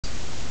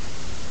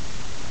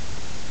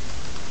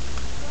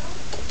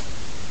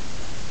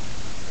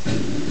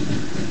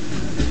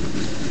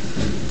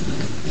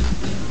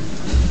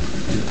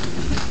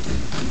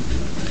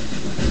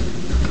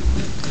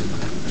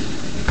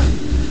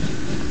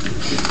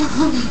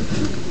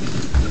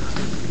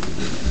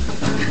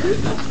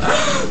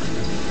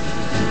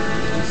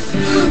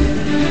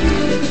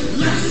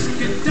Let's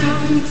get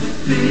down to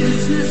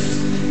business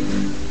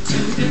to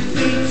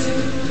defeat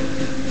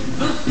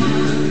the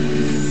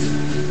Huns.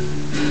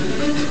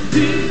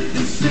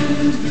 Didn't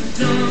send me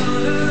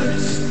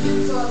daughters,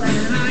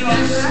 and I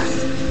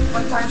asked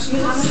what time she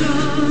for wants?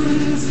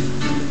 sons.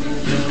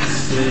 You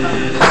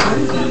said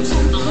it was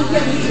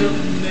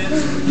unmet,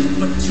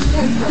 but you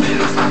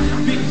meant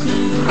because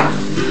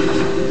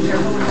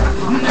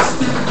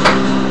Mr.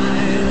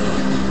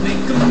 I'll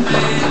make a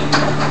man.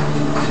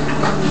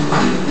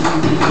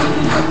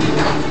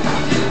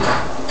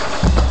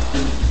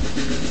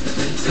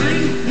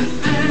 Tranquil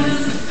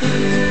as a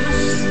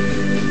force,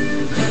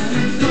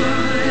 on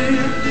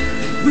fire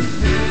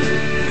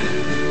within.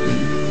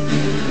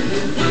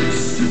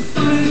 Once you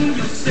find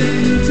your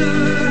center,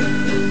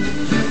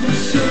 you are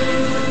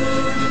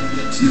sure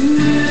to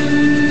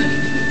win.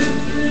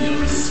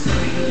 You're a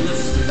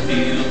spineless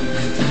tail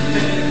to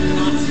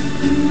headhunt,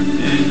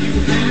 and you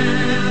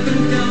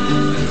haven't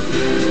got a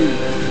clue.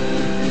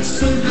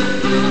 So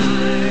now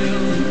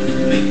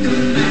I'll make a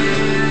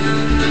man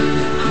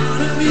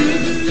out of you.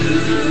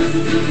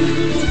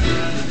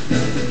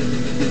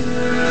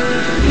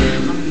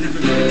 I'm never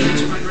gonna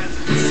catch my breath.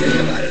 Say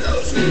goodbye to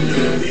those who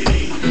knew me.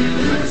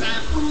 Cause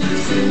I'm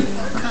always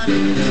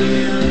cutting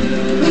clear.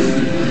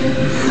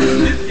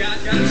 That guy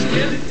got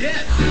scared to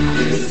death.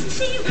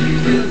 She went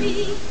through me.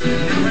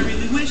 Now I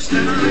really wish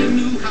that I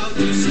knew how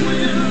to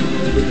swim.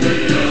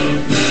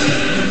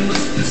 I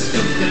must be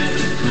swift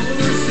as a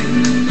coursing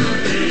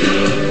bird.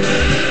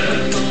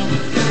 With all the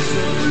force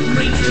of a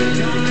great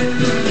giant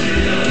bird.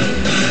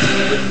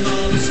 With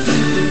all the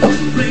strength of a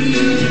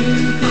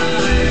raging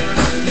fire.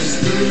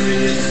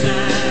 Mysterious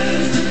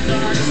as the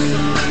dark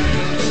side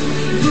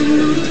of the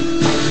moon.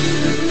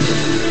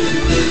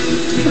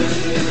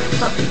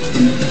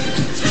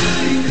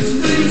 Time is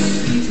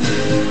racing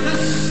toward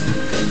us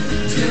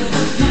till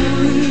the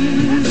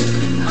point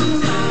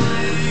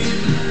arrive.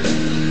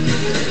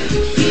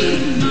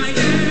 Heed my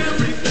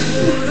every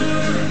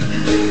order,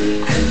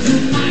 and you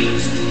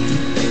might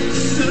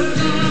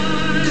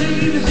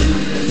survive.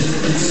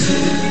 So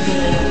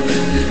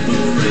boring, the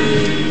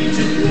rage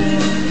of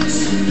war.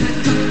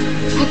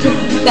 I can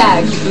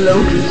bag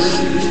low.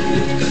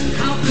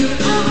 How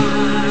could I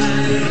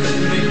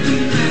make a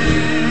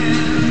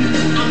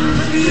man out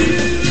of you?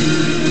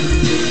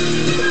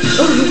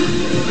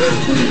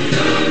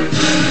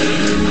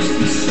 Must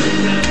be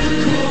swift as a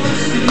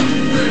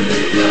coursing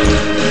wave,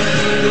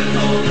 with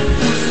all the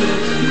force of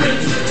a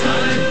great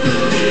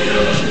typhoon,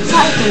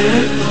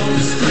 with all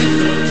the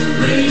strength of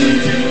a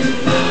raging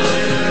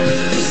fire,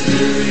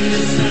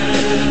 mysterious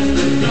as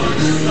the dark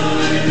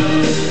side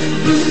of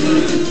the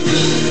moon.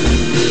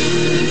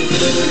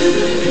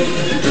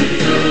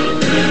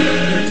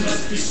 It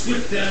must be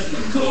swift as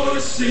the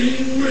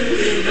coursing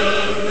river,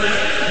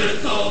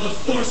 with all the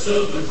force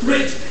of a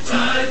great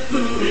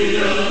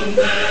typhoon,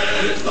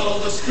 with all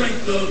the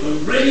strength of a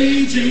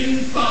raging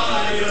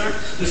fire,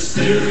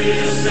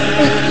 mysterious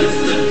as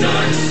the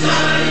dark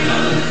side.